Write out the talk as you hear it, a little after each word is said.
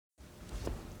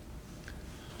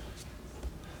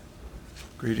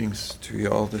Greetings to you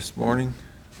all this morning.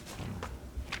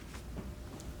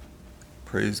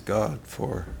 Praise God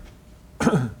for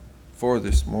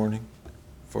this morning,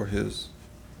 for His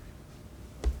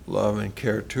love and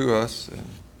care to us, and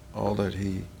all that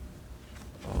He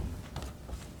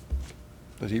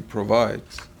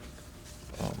provides.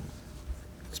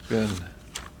 It's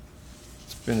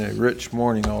been a rich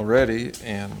morning already,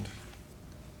 and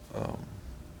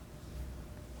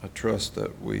I trust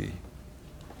that we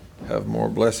have more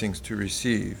blessings to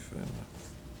receive. And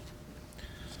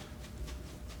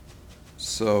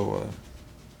so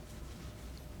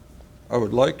I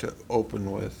would like to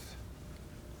open with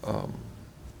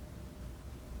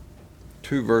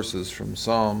two verses from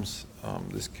Psalms.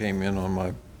 This came in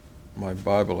on my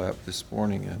Bible app this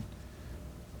morning, and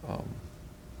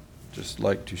just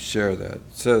like to share that.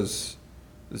 It says,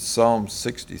 it's Psalm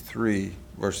 63,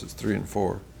 verses 3 and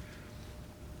 4.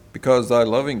 Because thy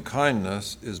loving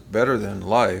kindness is better than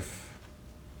life,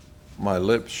 my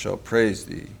lips shall praise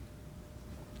thee.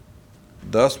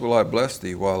 Thus will I bless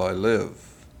thee while I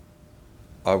live.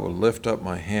 I will lift up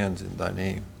my hands in thy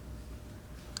name.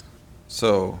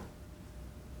 So,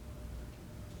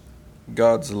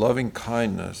 God's loving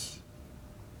kindness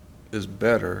is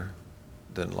better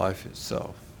than life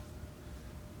itself.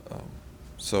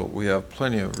 So we have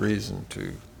plenty of reason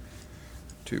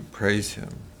to praise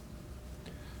Him.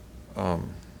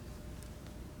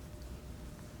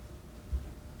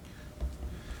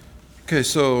 Okay,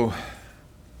 so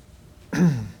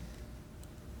I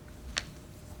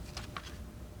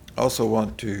also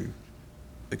want to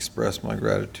express my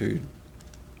gratitude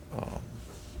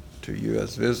to you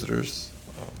as visitors.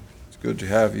 It's good to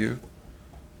have you.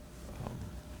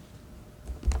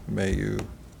 May you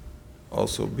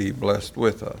also be blessed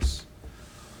with us.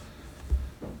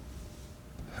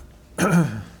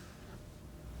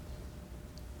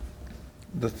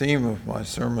 The theme of my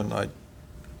sermon I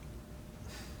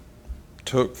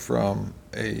took from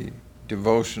a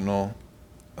devotional.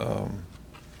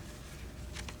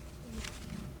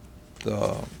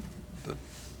 The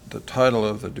title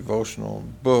of the devotional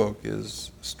book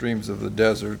is Streams of the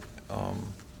Desert,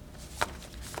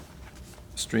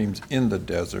 Streams in the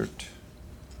Desert,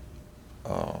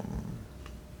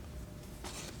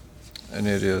 and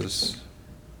it is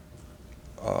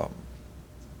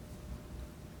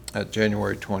at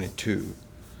January 22.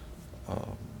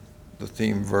 The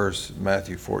theme verse is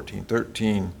Matthew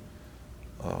 14:13,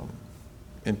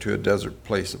 into a desert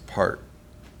place apart.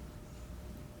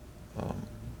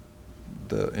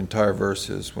 The entire verse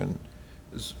is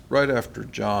right after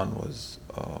John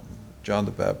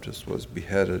the Baptist was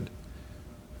beheaded,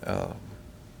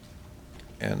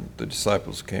 and the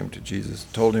disciples came to Jesus,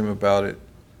 told him about it.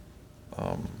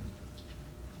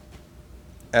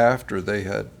 After they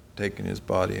had taken his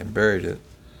body and buried it,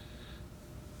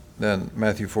 then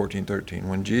Matthew 14:13,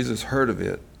 when Jesus heard of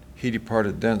it, he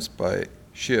departed thence by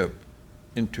ship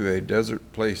into a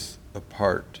desert place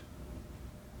apart.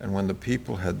 And when the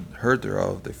people had heard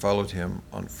thereof, they followed him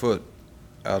on foot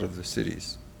out of the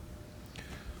cities.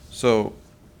 So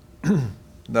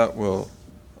that will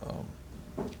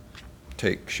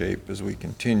take shape as we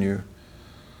continue.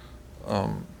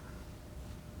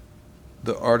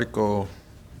 The article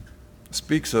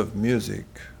speaks of music.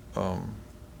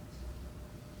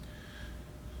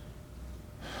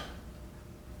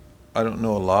 I don't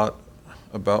know a lot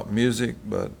about music,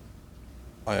 but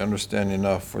I understand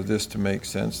enough for this to make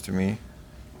sense to me.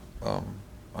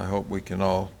 I hope we can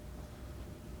all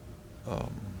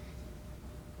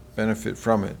benefit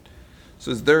from it. It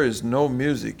says, there is no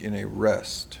music in a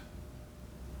rest,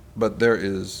 but there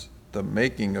is the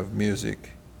making of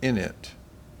music in it.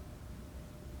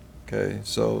 Okay,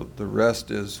 so the rest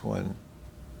is when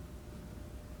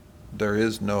there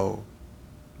is no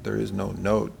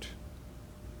note.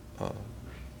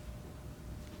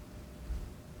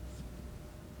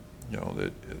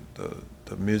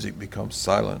 The music becomes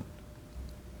silent.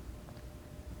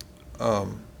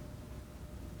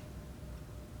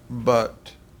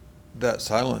 But that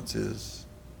silence is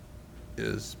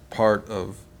part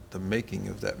of the making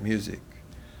of that music.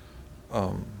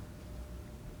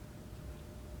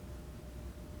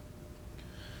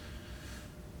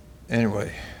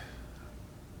 Anyway,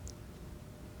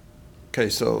 okay,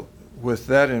 so with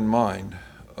that in mind,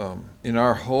 in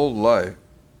our whole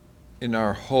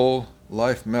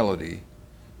life melody,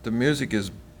 the music is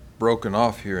broken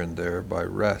off here and there by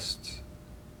rests,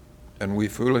 and we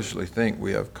foolishly think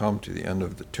we have come to the end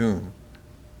of the tune.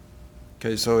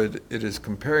 Okay, so it is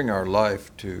comparing our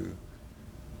life to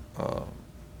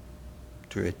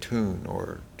a tune,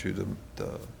 or to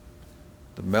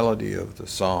the melody of the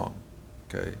song.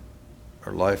 Okay,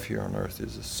 Our life here on earth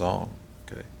is a song,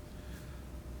 okay?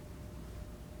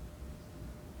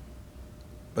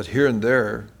 But here and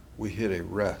there, we hit a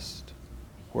rest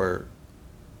where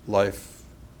life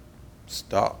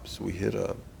stops. We hit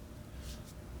a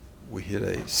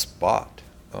spot,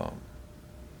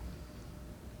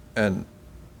 and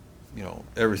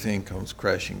everything comes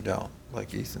crashing down.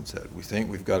 Like Ethan said, we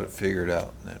think we've got it figured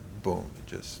out, and then boom,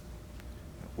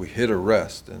 we hit a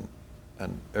rest, and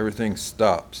everything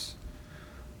stops.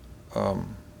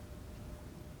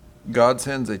 God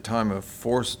sends a time of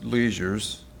forced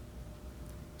leisures,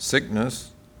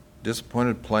 sickness,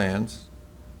 disappointed plans,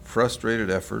 frustrated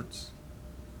efforts,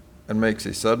 and makes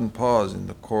a sudden pause in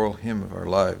the choral hymn of our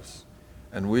lives.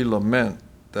 And we lament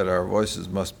that our voices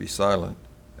must be silent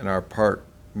and our part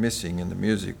missing in the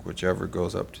music which ever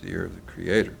goes up to the ear of the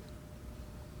Creator.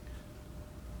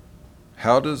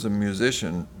 How does a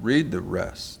musician read the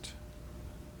rest?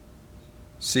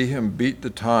 See him beat the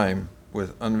time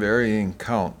with unvarying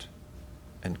count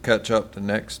and catch up the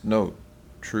next note,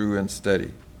 true and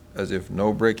steady, as if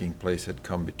no breaking place had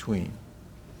come between.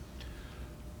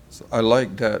 So I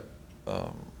like that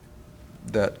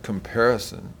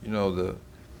comparison.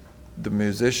 The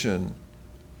musician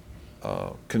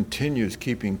continues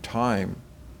keeping time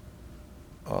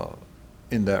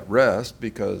in that rest,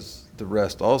 because the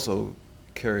rest also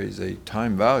carries a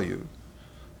time value.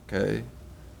 Okay,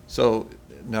 so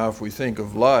now if we think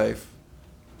of life,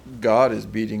 God is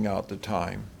beating out the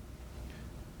time,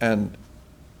 and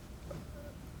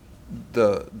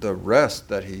the rest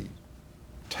that He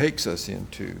takes us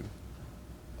into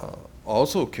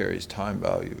also carries time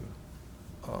value.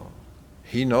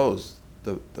 He knows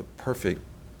the perfect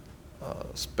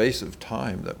space of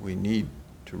time that we need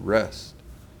to rest.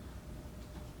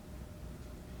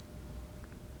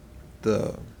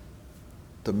 The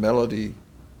melody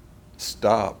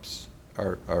stops.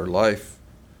 Our life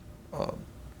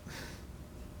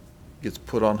gets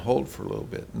put on hold for a little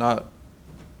bit. Not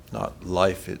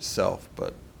life itself,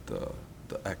 but the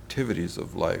activities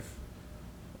of life.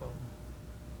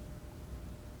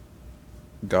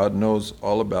 God knows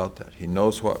all about that. He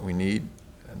knows what we need,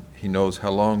 and He knows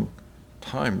how long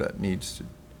time that needs to,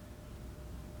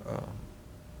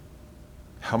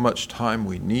 how much time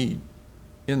we need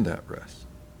in that rest.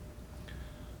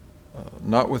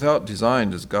 Not without design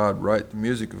does God write the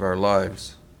music of our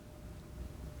lives.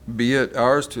 Be it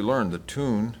ours to learn the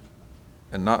tune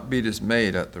and not be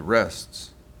dismayed at the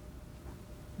rests.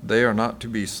 They are not to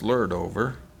be slurred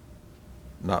over,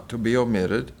 not to be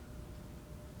omitted,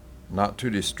 not to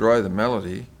destroy the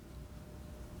melody,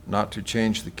 not to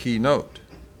change the key note.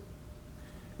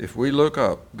 If we look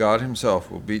up, God Himself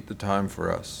will beat the time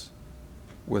for us.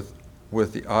 With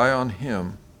the eye on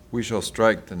Him, we shall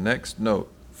strike the next note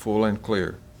full and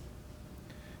clear.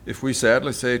 If we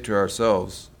sadly say to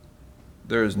ourselves,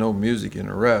 there is no music in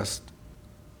a rest,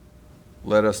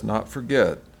 let us not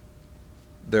forget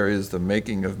there is the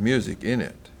making of music in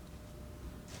it.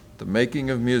 The making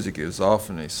of music is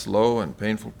often a slow and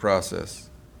painful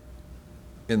process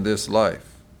in this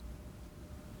life.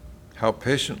 How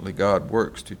patiently God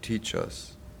works to teach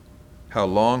us. How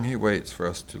long He waits for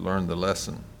us to learn the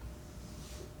lesson.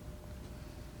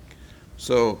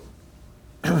 So,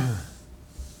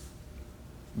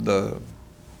 the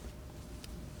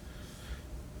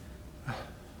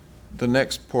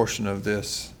next portion of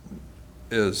this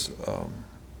is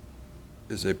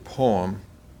a poem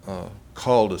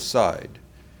called Aside,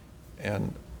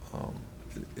 and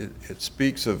it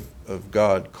speaks of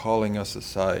God calling us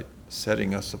aside,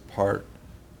 setting us apart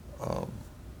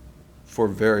for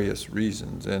various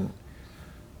reasons. And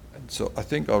so I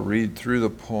think I'll read through the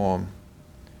poem,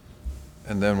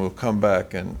 and then we'll come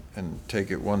back and take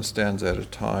it one stanza at a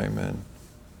time and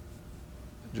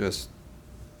just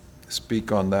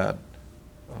speak on that.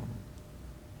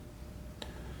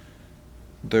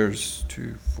 There's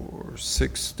 2, 4,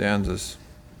 6 stanzas.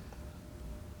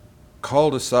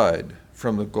 Called aside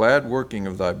from the glad working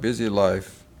of thy busy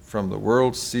life, from the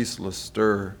world's ceaseless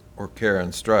stir or care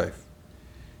and strife,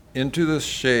 into the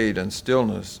shade and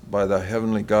stillness by thy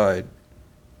heavenly guide,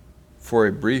 for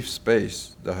a brief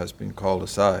space thou hast been called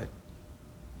aside.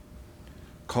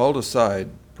 Called aside,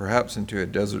 perhaps into a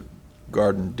desert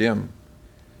garden dim,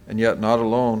 and yet not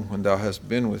alone when thou hast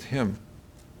been with Him,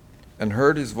 and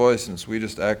heard His voice in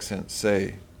sweetest accents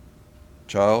say,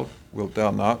 Child, wilt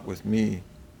thou not with me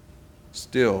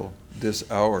still this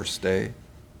hour stay?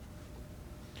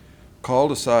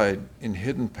 Called aside in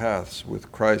hidden paths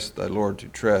with Christ thy Lord to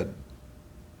tread,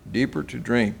 deeper to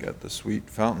drink at the sweet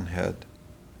fountainhead,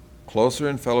 closer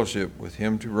in fellowship with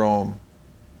Him to roam,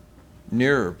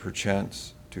 nearer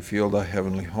perchance to feel thy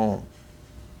heavenly home.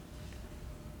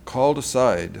 Called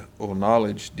aside, O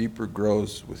knowledge deeper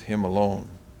grows with him alone.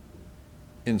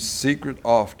 In secret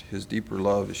oft his deeper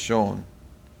love is shown,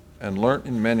 and learnt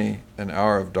in many an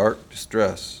hour of dark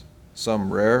distress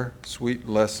some rare, sweet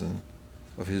lesson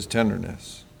of his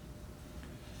tenderness.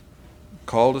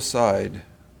 Called aside,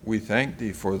 we thank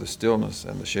thee for the stillness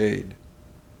and the shade.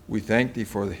 We thank thee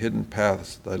for the hidden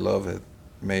paths thy love hath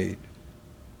made.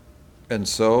 And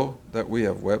so that we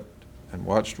have wept and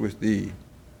watched with thee,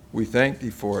 we thank thee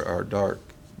for our dark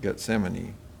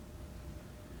Gethsemane.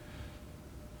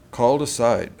 Called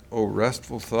aside, O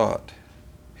restful thought,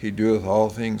 he doeth all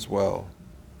things well.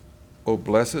 O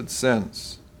blessed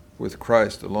sense, with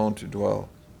Christ alone to dwell.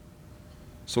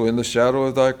 So in the shadow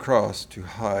of thy cross to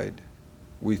hide,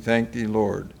 we thank thee,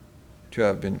 Lord, to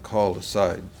have been called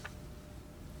aside.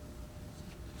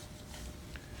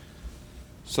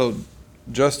 So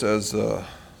just as the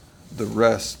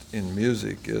rest in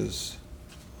music is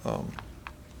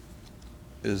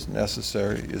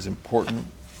necessary, is important,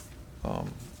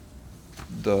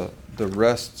 the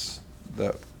rests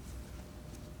that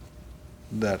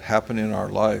happen in our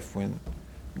life when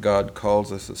God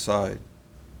calls us aside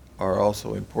are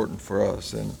also important for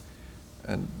us, and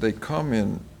they come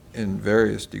in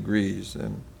various degrees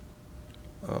and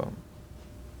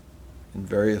in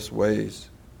various ways.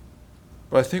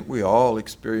 But I think we all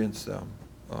experience them.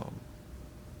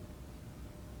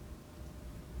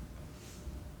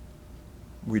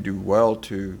 We do well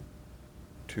to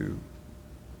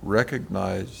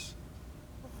recognize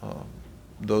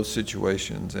those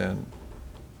situations and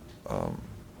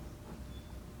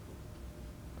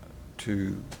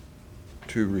to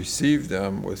receive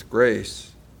them with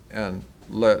grace and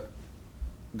let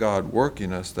God work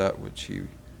in us that which he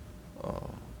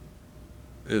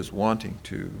is wanting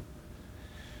to.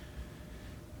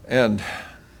 And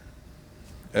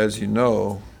as you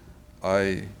know,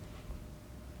 I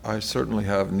certainly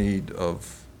have need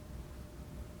of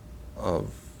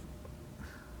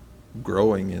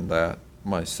growing in that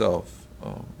myself.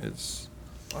 I'm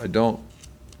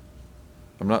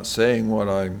not saying what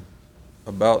I'm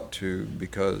about to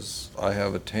because I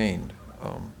have attained.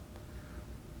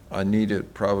 I need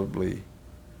it probably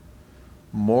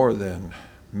more than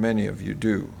many of you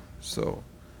do. So,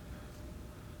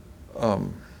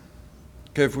 okay,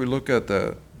 if we look at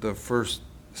the first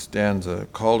stanza,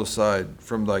 called aside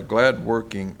from thy glad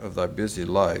working of thy busy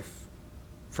life,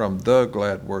 from the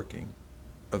glad working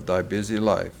of thy busy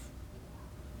life,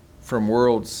 from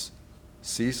world's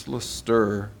ceaseless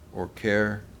stir or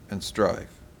care and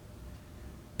strife,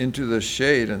 into the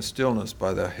shade and stillness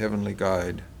by thy heavenly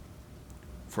guide,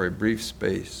 for a brief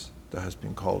space thou hast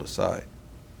been called aside.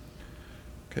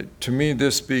 Okay, to me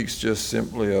this speaks just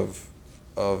simply of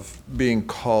being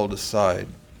called aside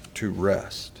to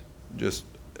rest, just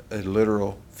a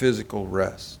literal physical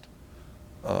rest,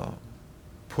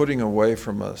 putting away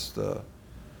from us the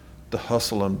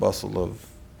hustle and bustle of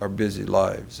our busy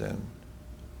lives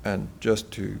and just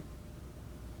to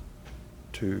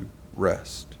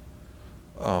rest.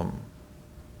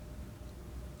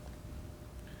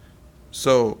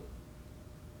 So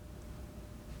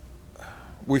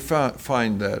we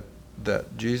find that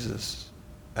Jesus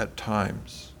at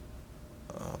times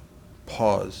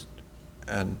paused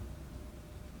and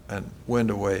went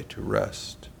away to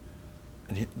rest.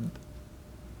 And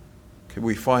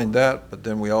we find that, but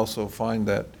then we also find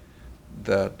that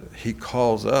he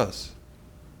calls us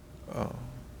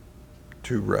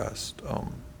to rest.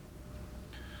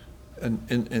 And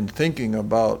in thinking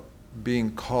about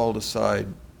being called aside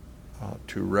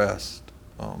to rest,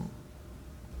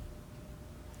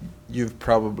 you've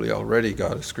probably already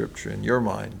got a scripture in your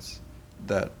minds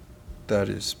that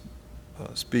is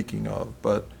speaking of,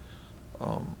 but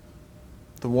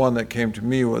the one that came to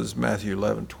me was Matthew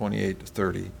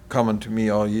 11:28-30. Come unto me,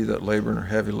 all ye that labor and are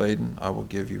heavy laden, I will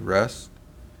give you rest.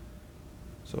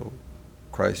 So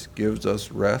Christ gives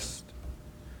us rest.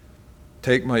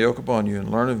 Take my yoke upon you and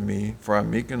learn of me, for I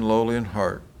am meek and lowly in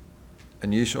heart,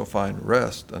 and ye shall find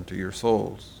rest unto your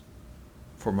souls.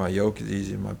 For my yoke is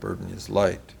easy and my burden is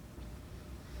light.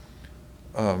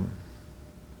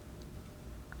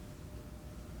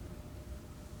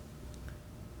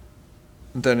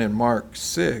 Then in Mark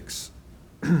 6,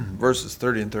 verses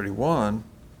 30 and 31,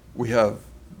 we have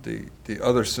the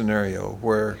other scenario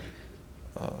where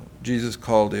Jesus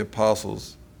called the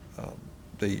apostles.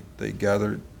 They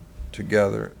gathered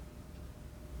together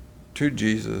to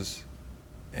Jesus,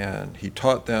 and he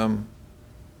taught them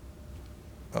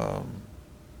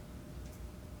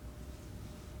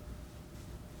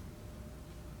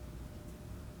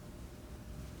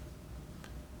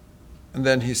and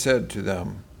then he said to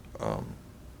them,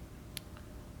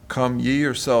 Come ye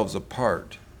yourselves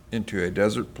apart into a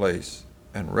desert place,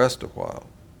 and rest a while.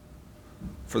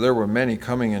 For there were many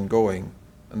coming and going,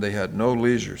 and they had no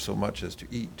leisure so much as to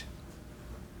eat.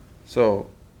 So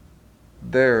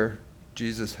there,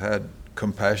 Jesus had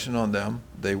compassion on them.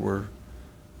 They were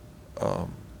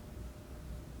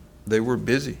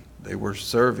busy. They were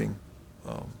serving.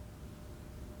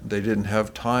 They didn't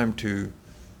have time to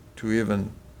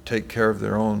even take care of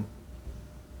their own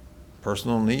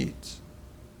personal needs.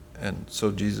 And so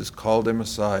Jesus called them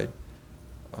aside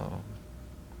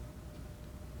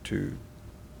to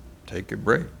take a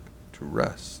break, to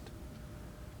rest.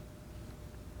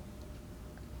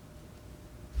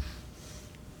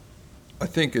 I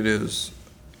think it is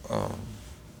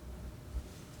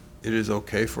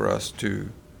okay for us to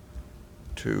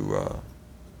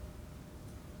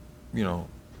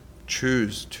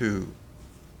choose to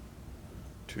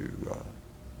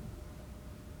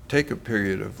take a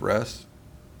period of rest,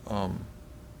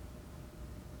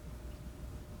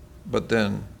 but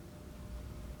then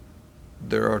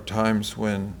there are times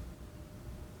when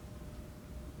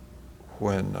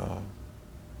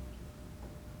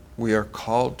we are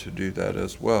called to do that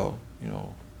as well.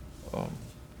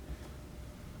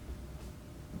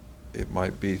 It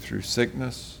might be through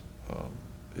sickness.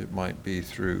 It might be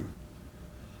through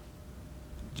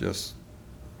just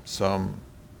some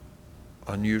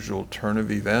unusual turn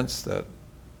of events that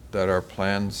our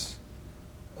plans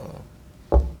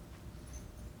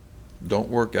don't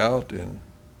work out, and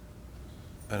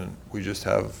we just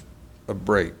have a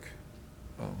break.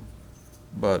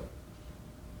 But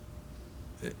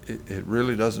it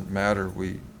really doesn't matter.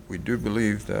 We do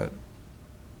believe that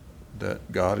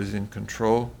God is in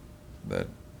control, that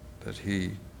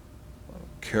He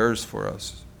cares for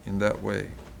us in that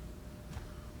way.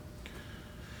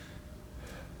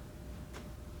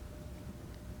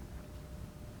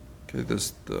 Okay,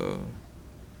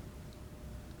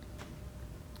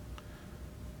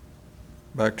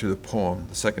 back to the poem,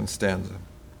 the second stanza.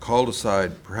 Called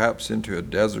aside, perhaps into a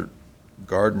desert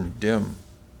garden dim.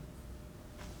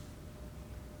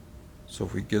 So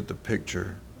if we get the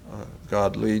picture,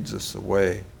 God leads us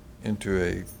away into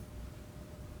a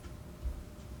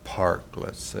park,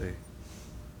 let's say.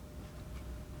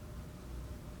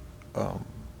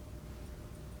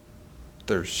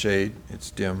 There's shade,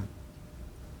 it's dim.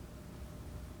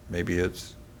 Maybe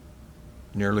it's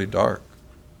nearly dark.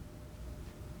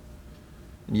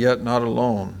 And yet not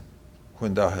alone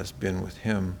when thou hast been with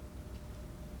Him,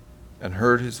 and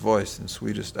heard His voice in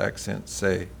sweetest accents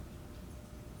say,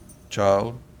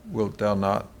 Child, wilt thou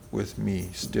not with me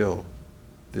still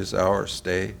this hour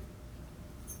stay?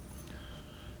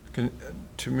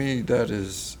 To me, that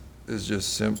is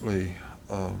just simply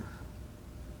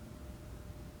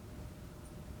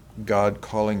God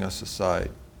calling us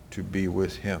aside to be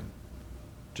with Him,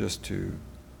 just to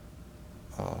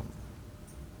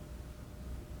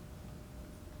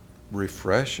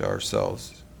refresh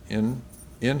ourselves in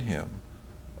Him.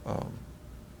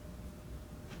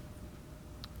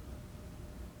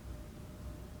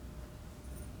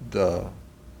 The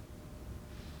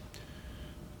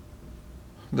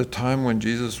time when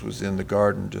Jesus was in the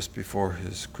garden just before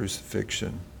His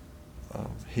crucifixion,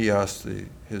 He asked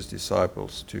His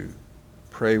disciples to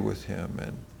pray with Him,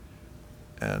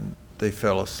 and they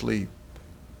fell asleep.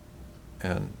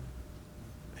 And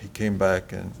He came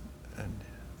back and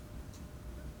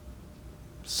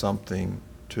something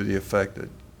to the effect that,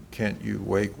 can't you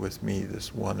wake with me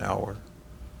this 1 hour?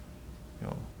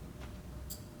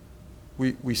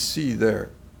 We see there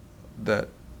that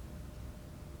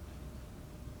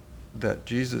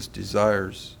Jesus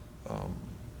desires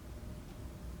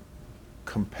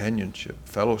companionship,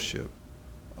 fellowship.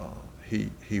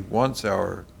 He wants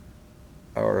our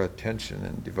attention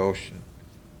and devotion.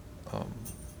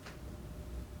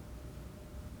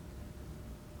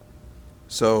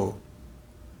 So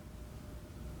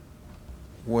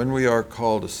when we are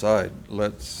called aside,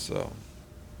 let's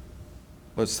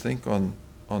think on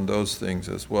those things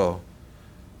as well.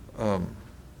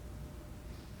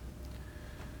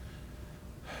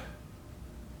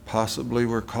 Possibly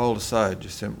we're called aside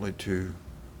just simply to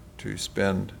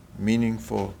spend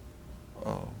meaningful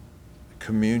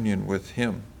communion with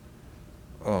Him.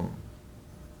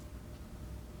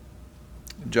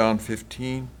 John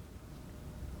 15,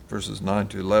 verses 9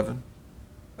 to 11.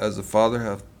 As the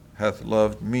Father hath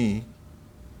loved me,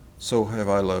 so have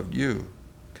I loved you.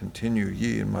 Continue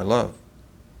ye in my love.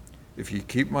 If ye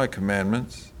keep my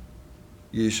commandments,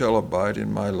 ye shall abide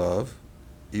in my love,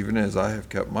 even as I have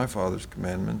kept my Father's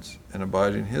commandments and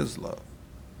abide in His love.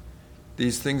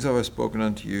 These things have I spoken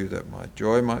unto you, that my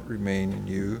joy might remain in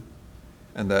you,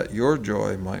 and that your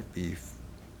joy might be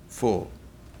full.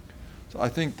 So I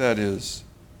think that is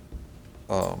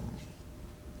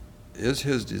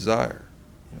his desire.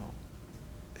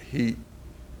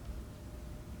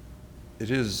 It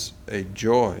is a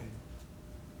joy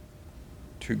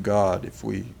to God if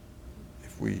we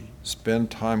spend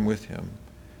time with him,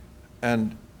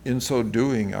 and in so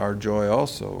doing our joy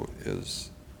also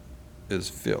is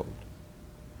filled.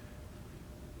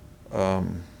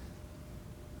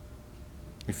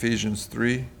 Ephesians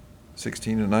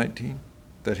 3:16-19,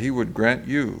 that he would grant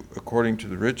you, according to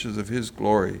the riches of his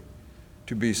glory,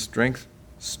 to be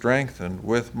strengthened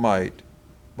with might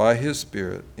by his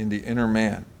Spirit in the inner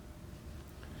man,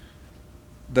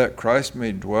 that Christ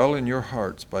may dwell in your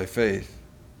hearts by faith,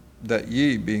 that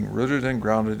ye, being rooted and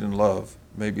grounded in love,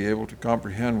 may be able to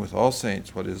comprehend with all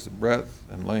saints what is the breadth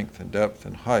and length and depth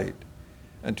and height,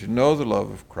 and to know the love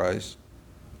of Christ,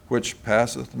 which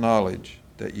passeth knowledge,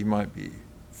 that ye might be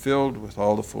filled with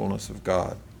all the fullness of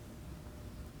God.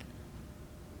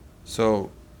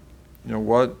 So,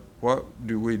 what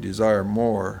do we desire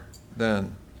more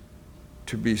than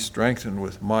to be strengthened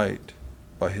with might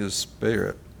by his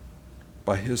Spirit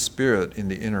in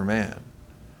the inner man?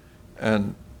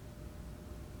 And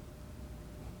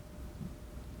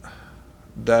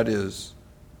that is,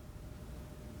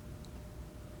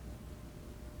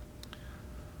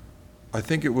 I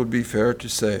think it would be fair to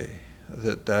say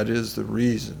that is the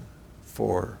reason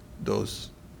for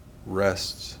those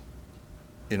rests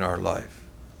in our life,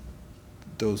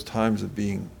 those times of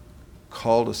being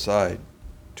called aside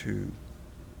to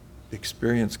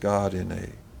experience God in a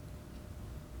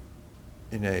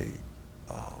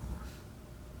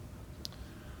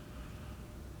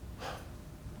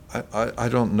I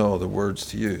don't know the words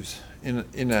to use, in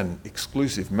an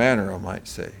exclusive manner, I might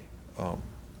say,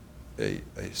 a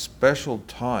special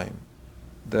time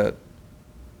that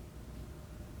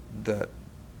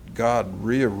God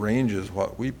rearranges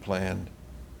what we planned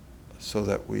so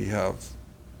that we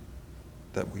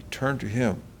turn to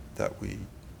him, that we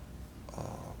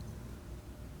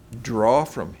draw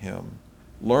from him,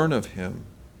 learn of him,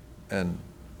 and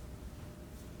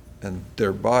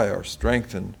thereby are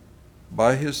strengthened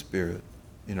by his Spirit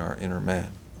in our inner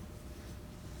man.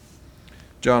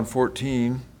 John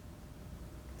 14,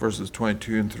 verses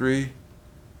 22 and 3,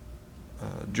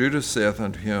 Judas saith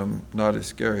unto him, not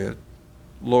Iscariot,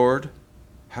 Lord,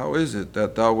 how is it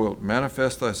that thou wilt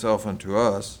manifest thyself unto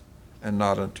us, and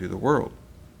not unto the world?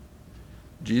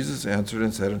 Jesus answered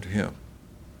and said unto him,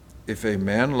 if a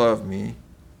man love me,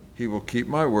 he will keep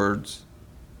my words,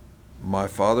 my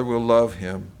Father will love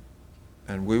him,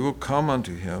 and we will come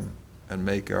unto him, and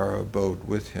make our abode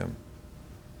with him.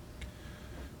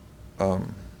 I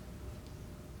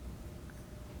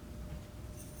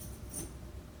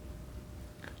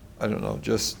don't know,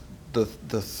 just the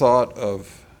thought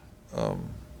of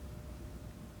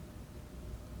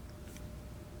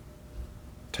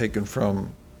taken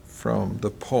from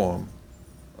the poem,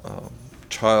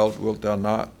 child, wilt thou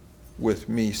not with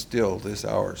me still this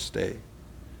hour stay?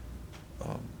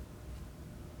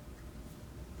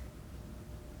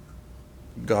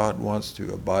 God wants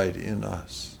to abide in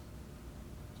us.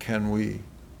 Can we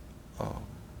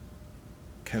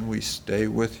stay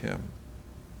with him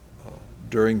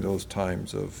during those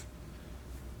times of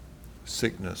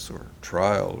sickness or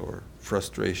trial or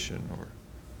frustration or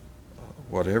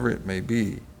whatever it may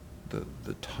be,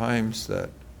 the times that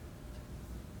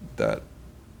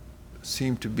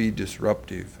seem to be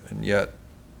disruptive, and yet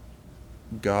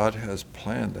God has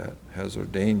planned that, has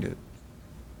ordained it.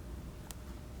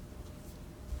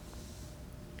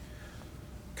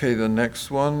 Okay, the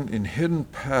next one, in hidden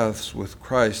paths with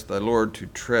Christ thy Lord to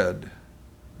tread,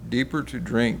 deeper to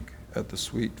drink at the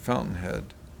sweet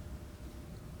fountainhead,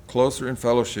 closer in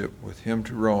fellowship with him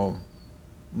to roam,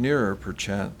 nearer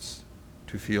perchance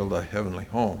to feel thy heavenly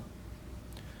home.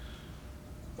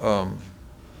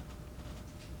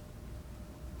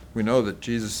 We know that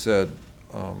Jesus said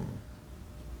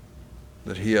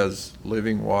that he has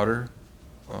living water.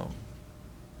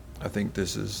 I think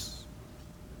that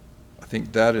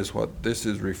is what this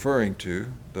is referring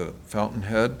to, the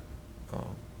fountainhead,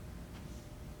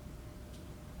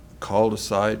 called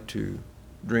aside to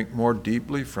drink more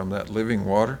deeply from that living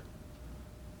water.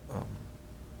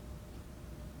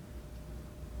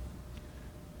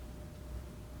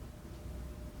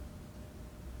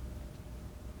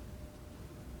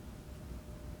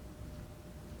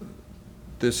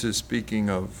 This is speaking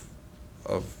of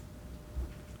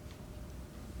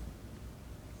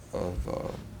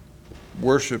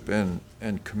worship and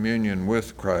communion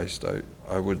with Christ,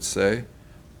 I would say.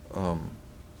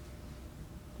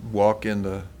 Walk in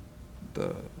the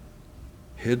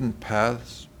hidden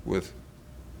paths with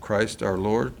Christ our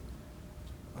Lord.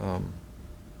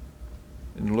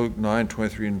 In Luke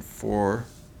 9:23-4,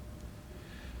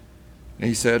 and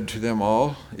he said to them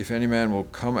all, "If any man will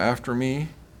come after me,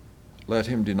 let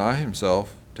him deny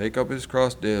himself, take up his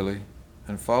cross daily,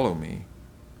 and follow me.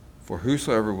 For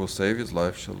whosoever will save his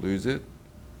life shall lose it,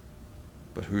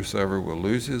 but whosoever will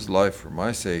lose his life for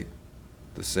my sake,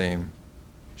 the same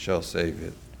shall save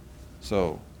it."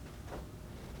 So,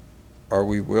 are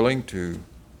we willing to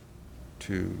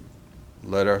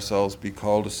let ourselves be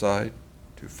called aside,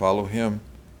 to follow him,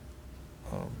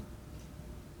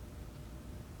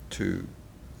 to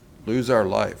lose our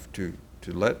life, to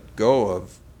let go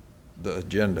of the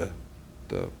agenda,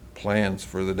 the plans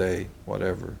for the day,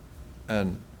 whatever,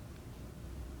 and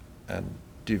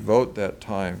devote that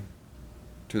time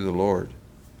to the Lord?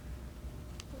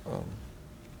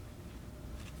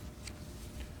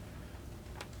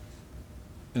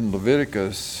 In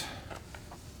Leviticus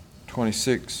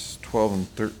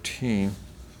 26:12-13,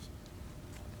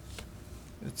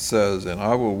 it says, "And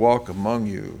I will walk among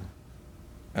you,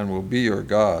 and will be your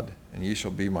God, and ye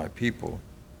shall be my people.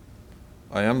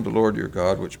 I am the Lord your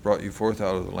God, which brought you forth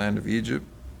out of the land of Egypt,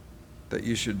 that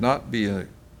ye should not be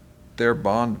their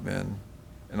bondmen.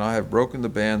 And I have broken the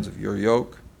bands of your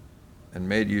yoke, and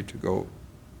made you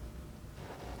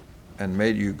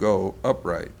go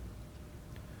upright."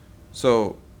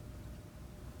 So,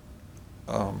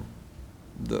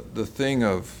 the thing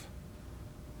of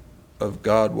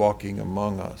God walking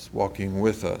among us, walking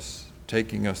with us,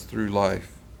 taking us through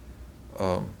life,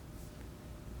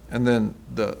 and then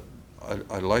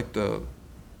I like the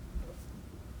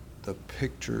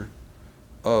picture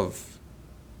of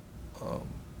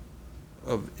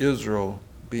Israel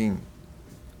being,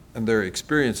 and their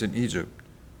experience in Egypt.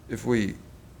 If we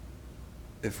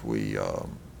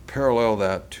parallel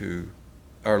that to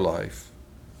our life,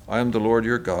 I am the Lord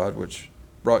your God, which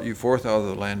brought you forth out of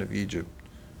the land of Egypt.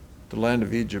 The land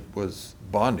of Egypt was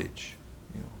bondage.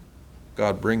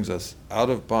 God brings us out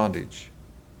of bondage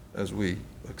as we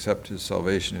accept his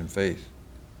salvation in faith.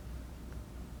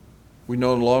 We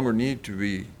no longer need to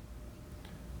be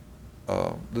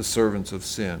the servants of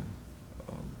sin,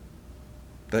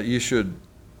 that ye should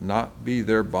not be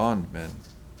their bondmen.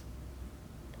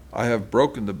 I have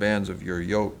broken the bands of your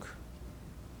yoke,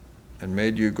 and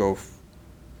made you go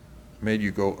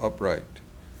upright.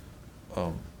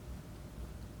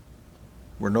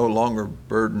 We're no longer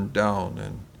burdened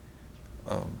down,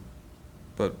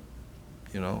 but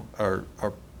our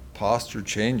posture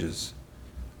changes.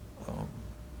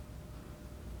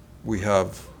 We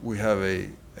have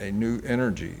a new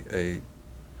energy, a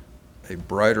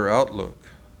brighter outlook.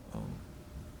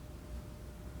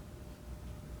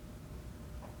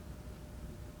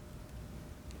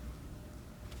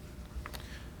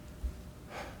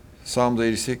 Psalms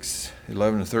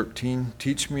 86:11-13,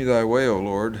 "Teach me thy way, O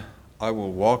Lord, I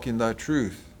will walk in thy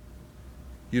truth.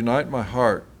 Unite my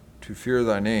heart to fear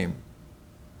thy name.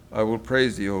 I will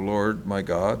praise thee, O Lord, my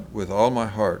God, with all my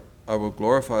heart. I will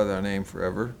glorify thy name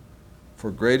forever. For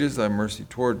great is thy mercy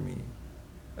toward me,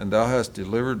 and thou hast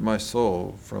delivered my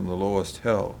soul from the lowest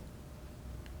hell."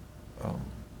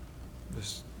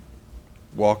 Just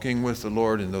walking with the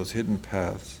Lord in those hidden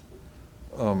paths.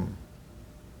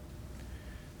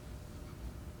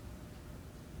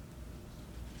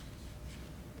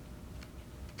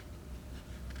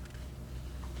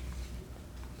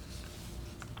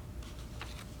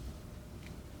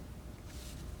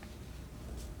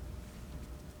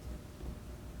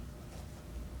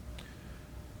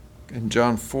 In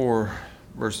John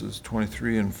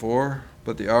 4:23-4,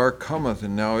 "But the hour cometh,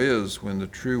 and now is, when the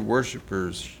true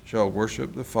worshippers shall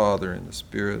worship the Father in the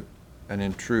Spirit and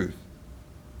in truth.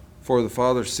 For the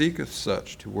Father seeketh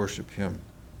such to worship him.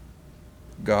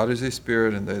 God is a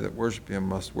spirit, and they that worship him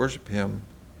must worship him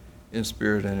in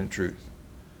spirit and in truth."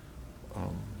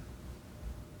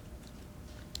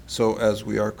 So as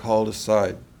we are called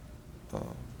aside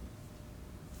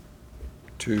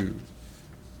to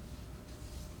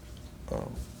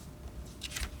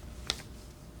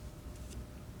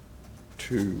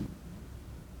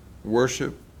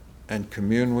worship and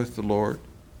commune with the Lord,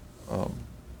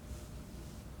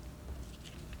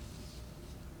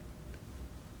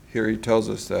 here he tells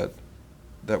us that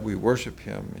we worship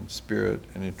him in spirit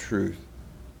and in truth.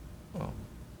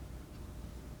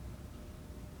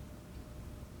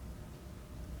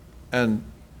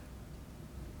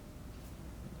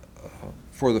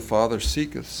 For the Father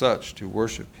seeketh such to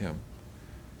worship him.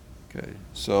 Okay,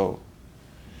 so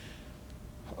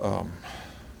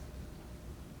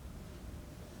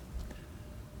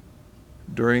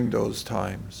during those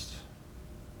times,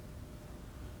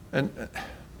 and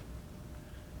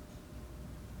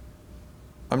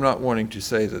I'm not wanting to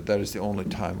say that that is the only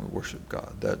time we worship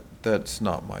God. That's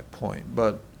not my point.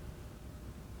 But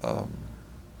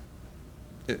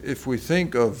if we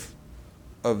think of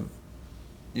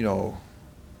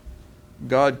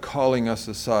God calling us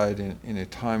aside in a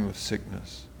time of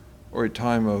sickness, or a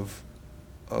time of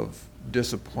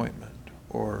disappointment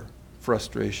or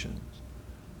frustrations,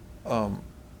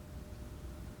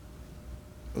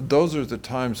 those are the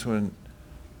times when,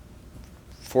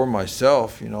 for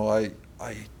myself, I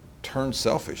turn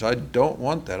selfish. I don't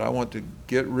want that. I want to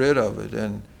get rid of it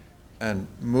and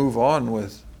move on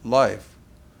with life.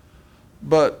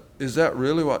 But is that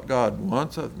really what God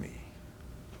wants of me?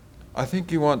 I think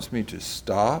He wants me to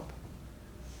stop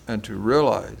and to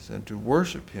realize and to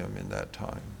worship Him in that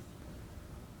time.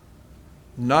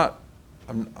 My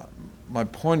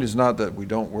point is not that we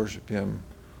don't worship Him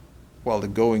while the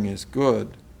going is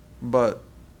good, but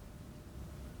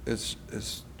it's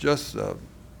just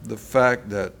the fact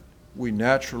that we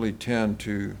naturally tend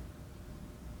to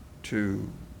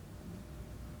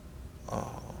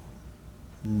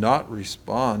not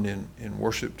respond in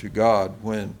worship to God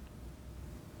when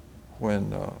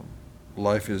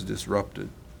life is disrupted,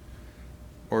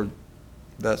 or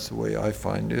that's the way I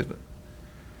find it.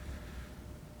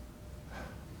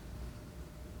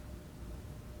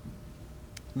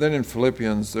 Then in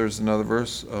Philippians, there's another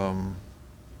verse,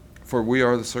 for we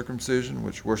are the circumcision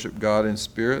which worship God in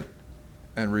spirit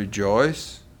and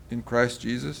rejoice in Christ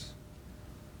Jesus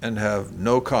and have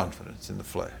no confidence in the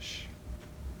flesh.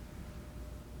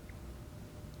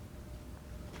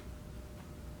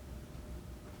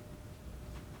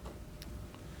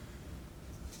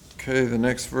 Okay, the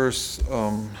next verse,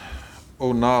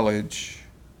 knowledge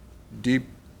deeper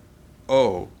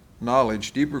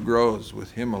grows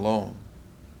with Him alone.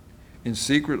 In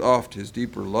secret oft His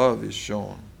deeper love is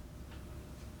shown,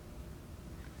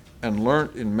 and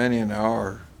learnt in many an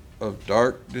hour of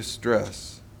dark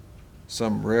distress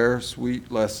some rare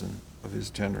sweet lesson of His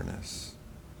tenderness.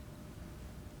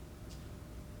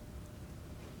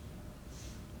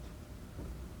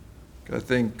 I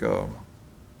think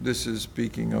this is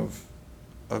speaking of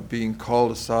being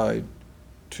called aside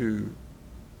to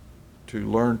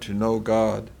learn to know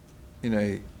God in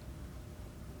a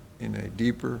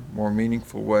deeper, more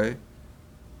meaningful way.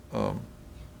 As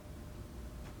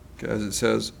it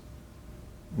says,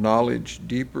 knowledge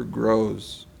deeper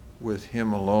grows with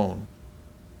Him alone.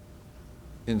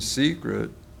 In secret,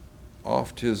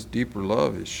 oft His deeper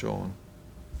love is shown.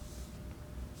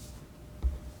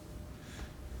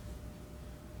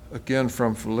 Again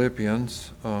from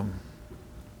Philippians,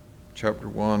 chapter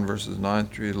 1, verses 9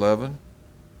 through 11.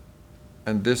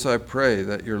 And this I pray,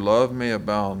 that your love may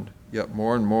abound yet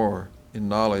more and more in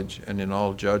knowledge and in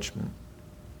all judgment,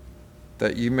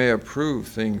 that ye may approve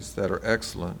things that are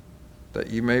excellent, that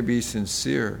ye may be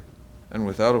sincere and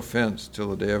without offense till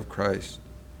the day of Christ,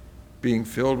 being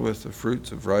filled with the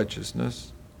fruits of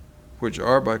righteousness, which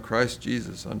are by Christ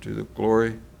Jesus unto the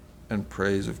glory and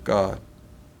praise of God.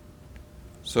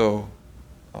 So,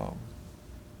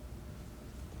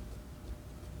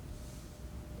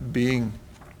 being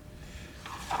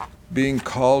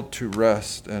called to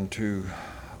rest and to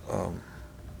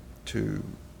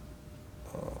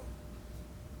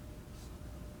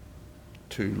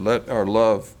let our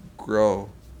love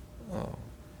grow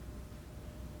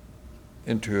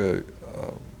into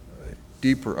a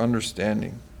deeper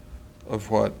understanding of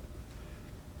what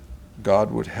God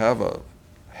would have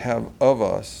of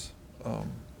us.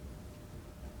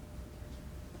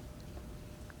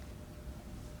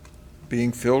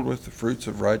 Being filled with the fruits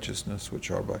of righteousness, which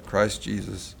are by Christ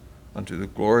Jesus, unto the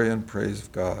glory and praise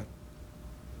of God.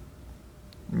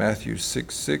 Matthew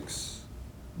 6:6,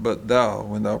 but thou,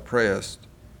 when thou prayest,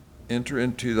 enter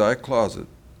into thy closet,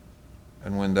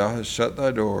 and when thou hast shut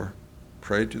thy door,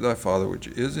 pray to thy Father which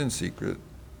is in secret,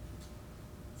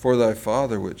 for thy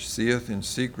Father which seeth in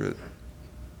secret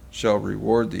shall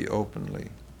reward thee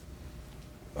openly.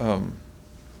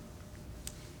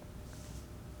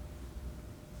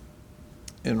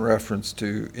 In reference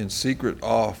to, in secret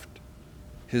oft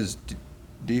His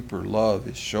deeper love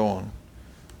is shown.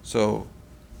 So,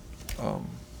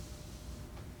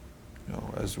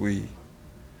 as we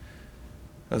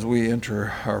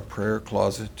enter our prayer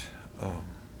closet,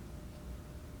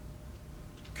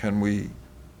 can we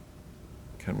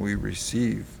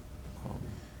receive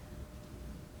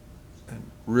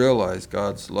and realize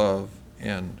God's love,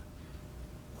 and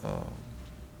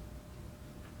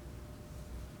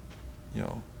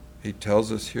He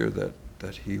tells us here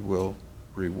that He will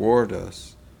reward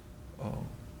us.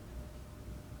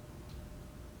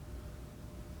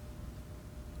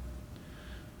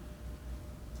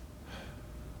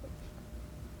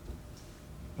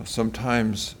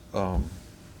 sometimes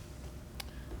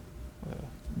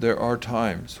there are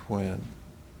times when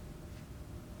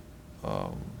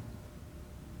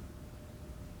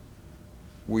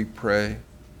we pray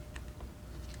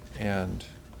and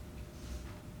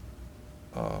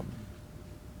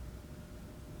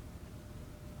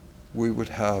we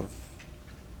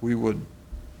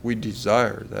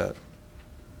desire that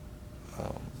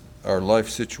our life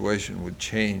situation would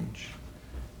change,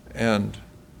 and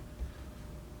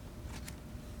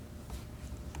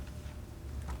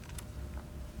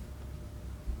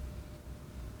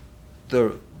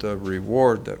the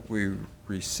reward that we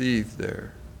receive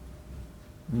there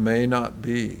may not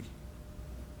be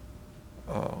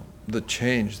the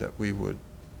change that we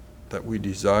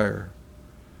desire.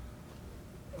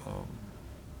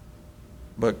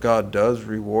 But God does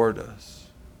reward us,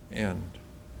 and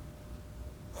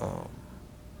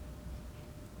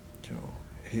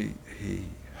He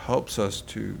helps us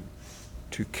to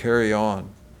carry on,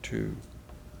 to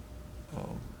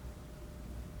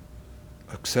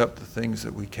accept the things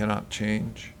that we cannot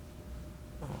change.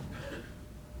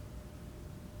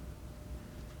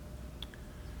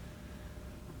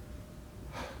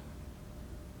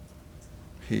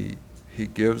 He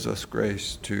gives us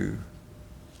grace to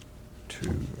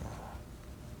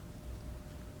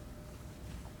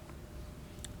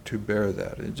bear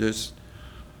that. It just,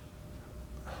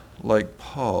 like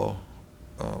Paul,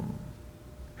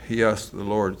 he asked the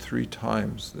Lord 3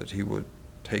 times that he would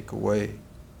take away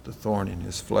the thorn in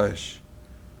his flesh.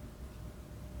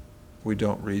 We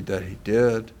don't read that he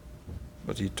did,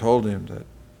 but he told him that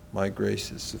my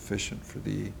grace is sufficient for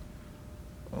thee.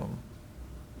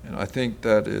 And I think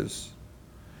that is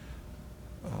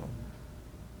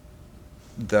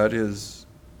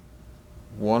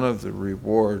one of the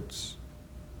rewards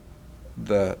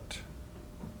that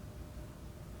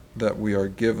we are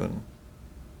given.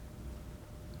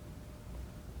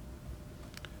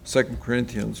 2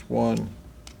 Corinthians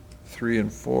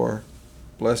 1:3-4.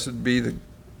 Blessed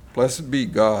be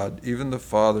God, even the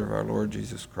Father of our Lord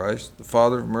Jesus Christ, the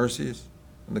Father of mercies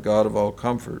and the God of all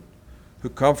comfort, who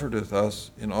comforteth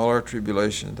us in all our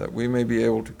tribulation, that we may be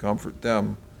able to comfort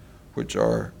them which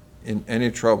are in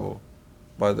any trouble,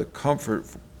 by the comfort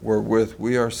wherewith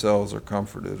we ourselves are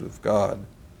comforted of God.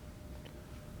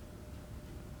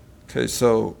 Okay,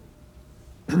 so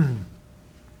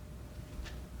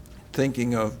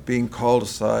thinking of being called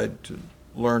aside to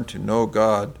learn to know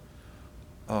God,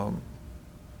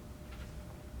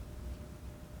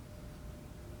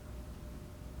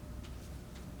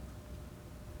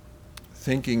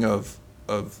 thinking of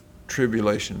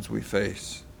tribulations we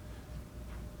face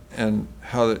and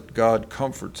how that God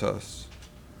comforts us.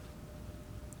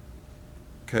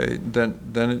 Okay,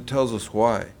 then it tells us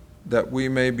why. That we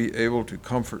may be able to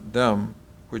comfort them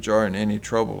which are in any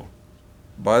trouble,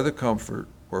 by the comfort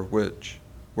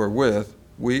wherewith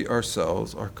we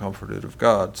ourselves are comforted of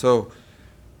God. So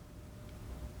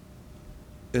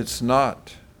it's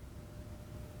not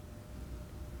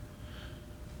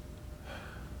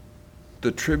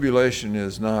the tribulation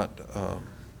is not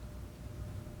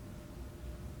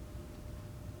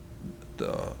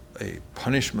a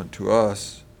punishment to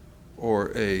us,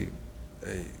 or a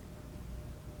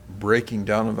breaking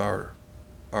down of our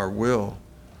will,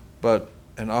 but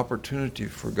an opportunity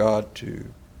for God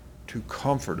to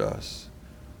comfort us,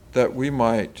 that we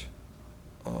might,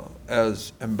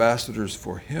 as ambassadors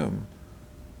for Him,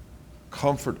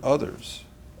 comfort others.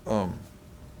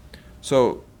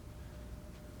 So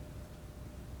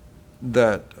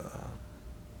that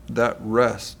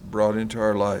rest brought into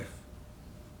our life,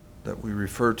 that we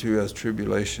refer to as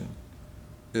tribulation,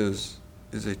 is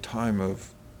a time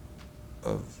of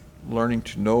learning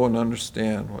to know and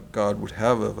understand what God would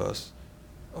have of us,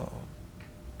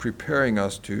 preparing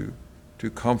us to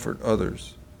comfort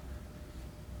others.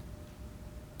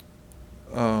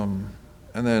 And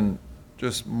then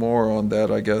just more on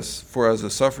that, I guess. For as the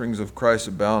sufferings of Christ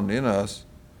abound in us,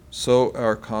 so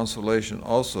our consolation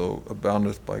also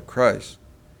aboundeth by Christ.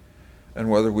 And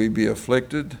whether we be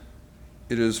afflicted,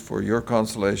 it is for your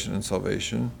consolation and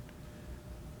salvation,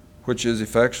 which is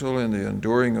effectual in the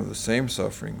enduring of the same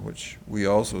suffering which we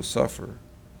also suffer.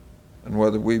 And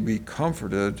whether we be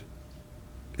comforted,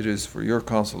 it is for your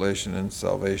consolation and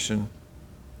salvation.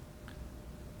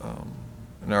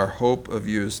 And our hope of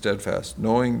you is steadfast,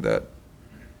 knowing that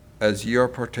as ye are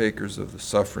partakers of the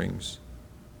sufferings,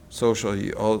 so shall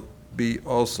ye all be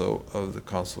also of the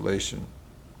consolation.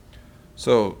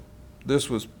 So this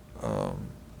was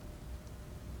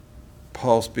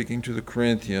Paul speaking to the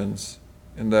Corinthians,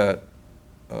 in that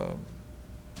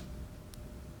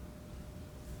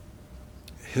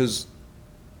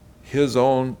his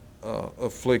own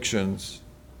afflictions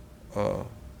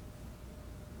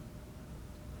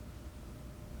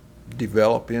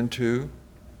develop into,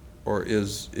 or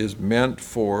is meant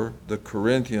for, the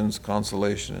Corinthians'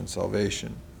 consolation and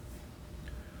salvation.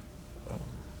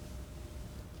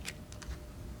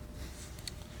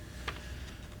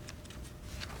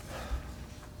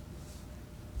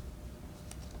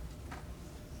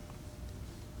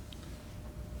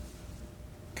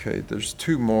 Okay, there's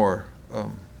two more.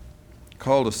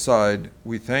 Called aside,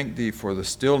 we thank thee for the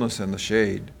stillness and the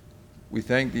shade. We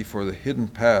thank thee for the hidden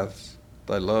paths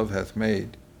thy love hath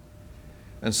made.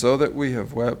 And so that we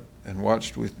have wept and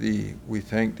watched with thee, we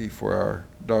thank thee for our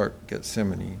dark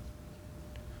Gethsemane.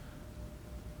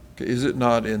 Okay, is it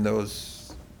not in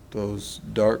those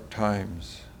dark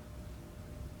times?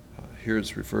 Here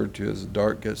it's referred to as a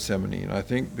dark Gethsemane. And I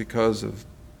think because of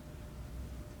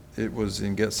it was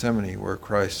in Gethsemane where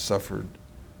Christ suffered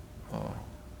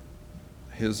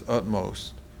his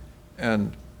utmost.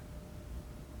 And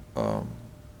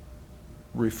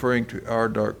referring to our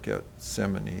dark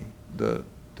Gethsemane, the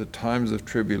times of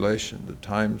tribulation, the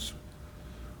times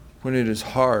when it is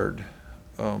hard,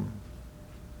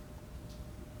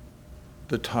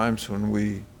 the times when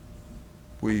we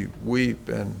weep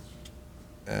and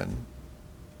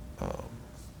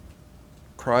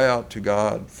cry out to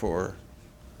God for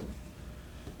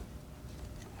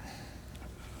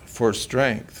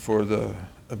strength, for the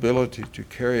ability to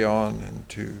carry on and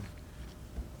to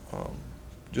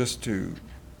just to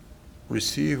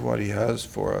receive what he has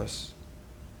for us.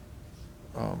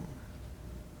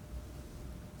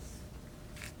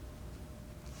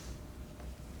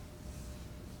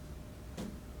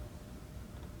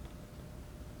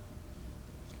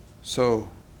 So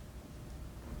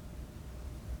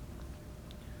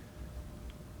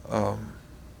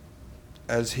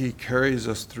as he carries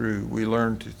us through, we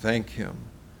learn to thank him.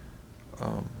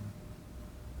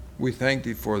 We thank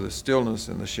thee for the stillness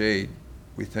and the shade.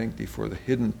 We thank thee for the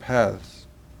hidden paths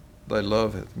thy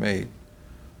love hath made.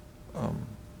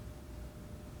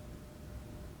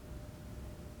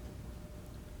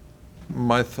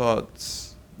 My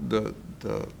thoughts, the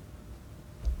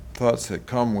thoughts that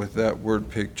come with that word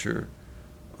picture,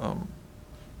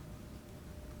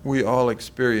 we all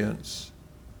experience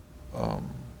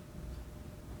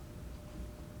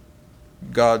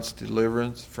God's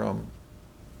deliverance from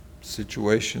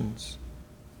situations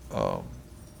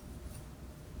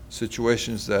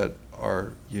that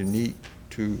are unique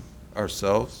to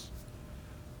ourselves.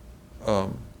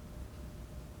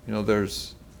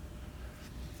 There's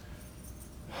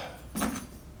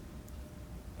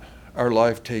our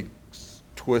life takes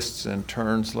twists and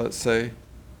turns, let's say.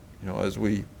 As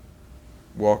we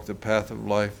walk the path of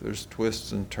life, there's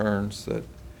twists and turns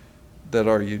that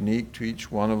are unique to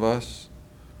each one of us.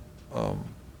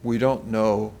 We don't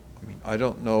know, I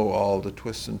don't know all the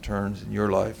twists and turns in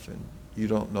your life, and you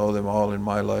don't know them all in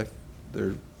my life.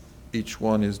 Each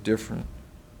one is different.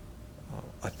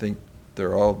 I think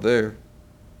they're all there.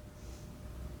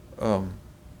 And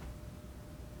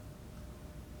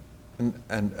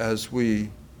as we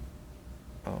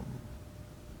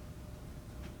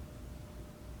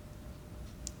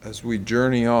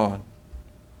journey on,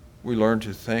 we learn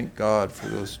to thank God for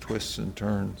those twists and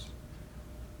turns,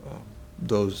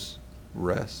 those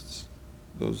rests,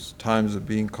 those times of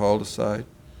being called aside.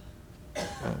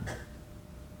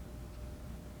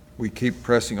 We keep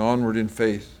pressing onward in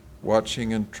faith,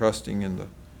 watching and trusting in the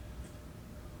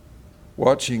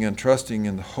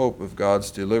hope of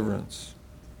God's deliverance.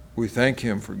 We thank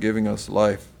him for giving us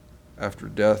life after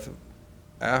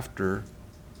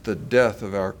the death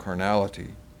of our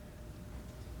carnality.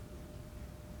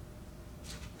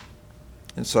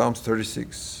 In Psalms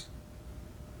 36,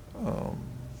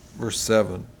 verse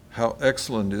 7, how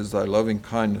excellent is thy loving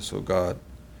kindness, O God.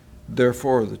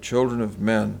 Therefore the children of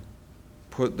men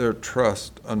put their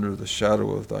trust under the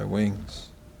shadow of thy wings.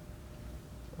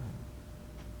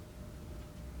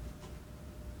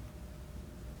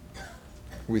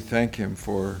 We thank him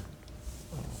for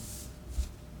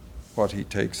what he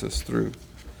takes us through.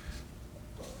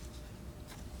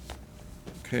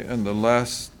 Okay, and the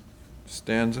last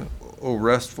stanza, O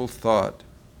restful thought,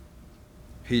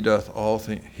 he doeth all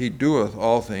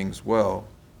things well.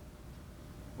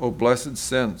 O blessed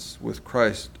sense, with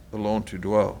Christ alone to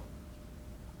dwell.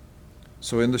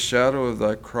 So in the shadow of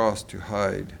thy cross to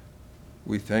hide,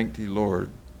 we thank thee, Lord,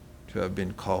 to have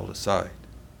been called aside.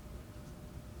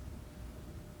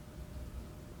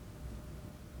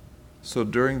 So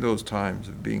during those times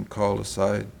of being called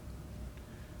aside,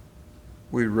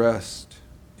 we rest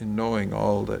in knowing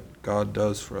all that God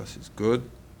does for us is good.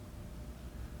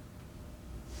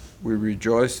 We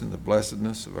rejoice in the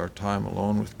blessedness of our time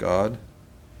alone with God.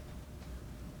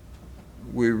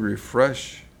 We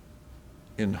refresh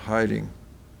in hiding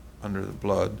under the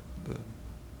blood, the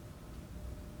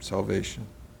salvation.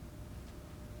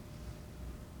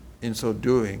 In so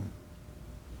doing,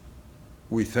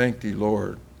 we thank thee,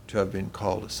 Lord, to have been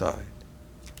called aside.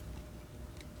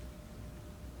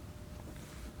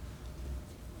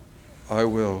 I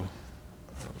will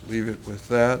leave it with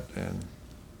that, and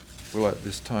we'll at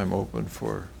this time open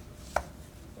for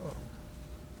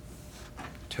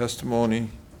testimony,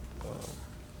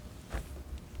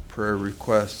 prayer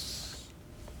requests,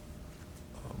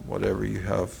 whatever you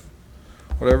have,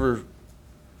 whatever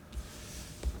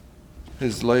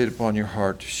is laid upon your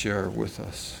heart to share with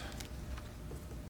us.